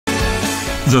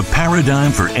The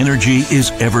paradigm for energy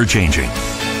is ever-changing.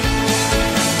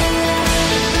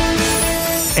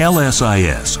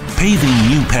 LSIS, paving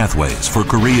new pathways for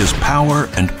Korea's power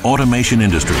and automation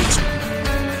industries.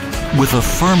 With a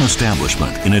firm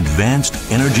establishment in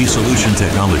advanced energy solution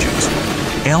technologies,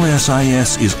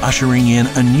 LSIS is ushering in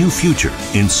a new future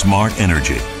in smart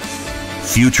energy.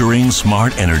 Futuring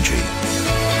smart energy.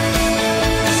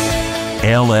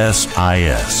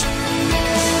 LSIS.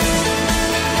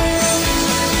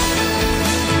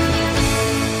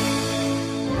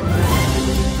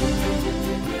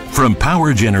 From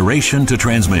power generation to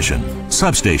transmission,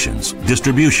 substations,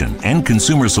 distribution, and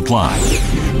consumer supply,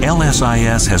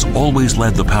 LSIS has always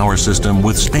led the power system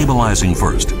with stabilizing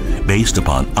first, based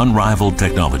upon unrivaled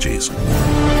technologies.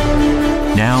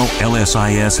 Now,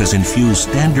 LSIS has infused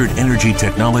standard energy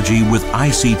technology with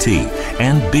ICT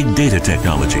and Big Data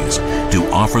technologies to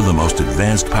offer the most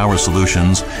advanced power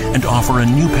solutions and offer a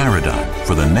new paradigm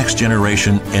for the next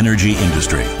generation energy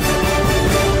industry.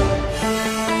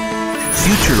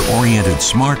 Future-oriented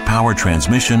smart power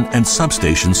transmission and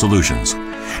substation solutions.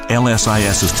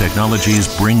 LSIS's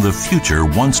technologies bring the future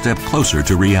one step closer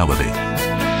to reality.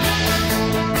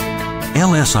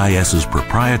 LSIS's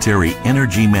proprietary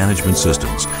energy management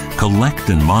systems collect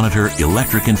and monitor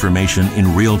electric information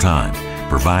in real time,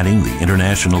 providing the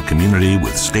international community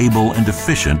with stable and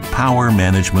efficient power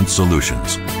management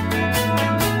solutions.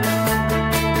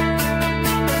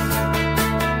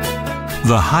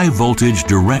 The high-voltage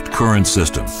direct current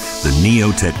system, the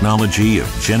NEO technology of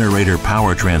generator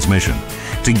power transmission,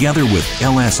 together with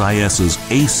LSIS's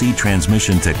AC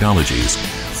transmission technologies,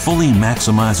 fully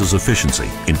maximizes efficiency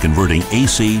in converting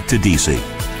AC to DC.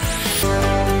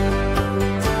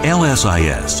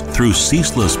 LSIS, through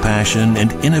ceaseless passion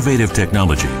and innovative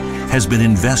technology, has been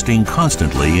investing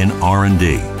constantly in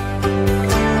R&D.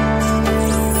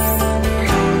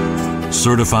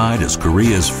 Certified as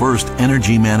Korea's first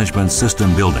energy management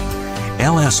system building,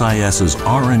 LSIS's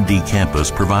R&D campus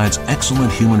provides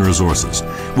excellent human resources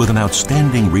with an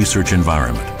outstanding research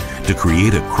environment to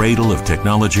create a cradle of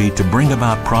technology to bring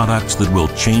about products that will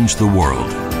change the world.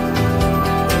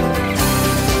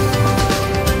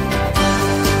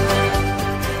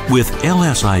 With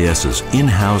LSIS's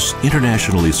in-house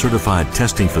internationally certified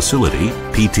testing facility,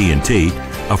 PT&T,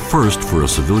 a first for a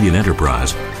civilian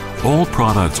enterprise, all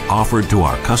products offered to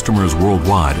our customers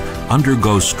worldwide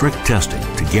undergo strict testing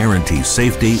to guarantee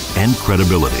safety and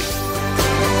credibility.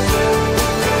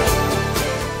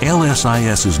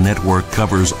 LSIS's network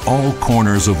covers all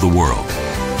corners of the world.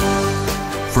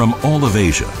 From all of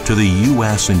Asia to the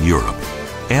US and Europe,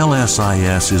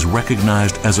 LSIS is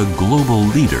recognized as a global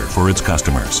leader for its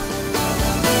customers.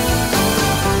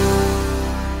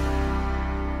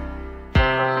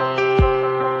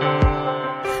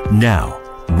 Now,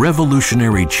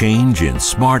 revolutionary change in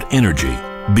smart energy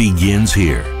begins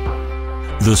here.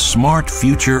 The smart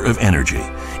future of energy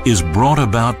is brought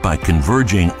about by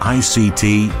converging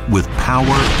ICT with power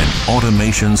and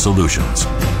automation solutions.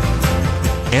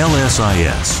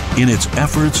 LSIS, in its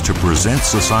efforts to present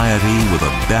society with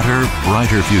a better,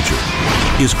 brighter future,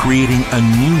 is creating a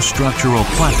new structural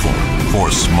platform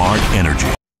for smart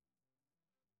energy.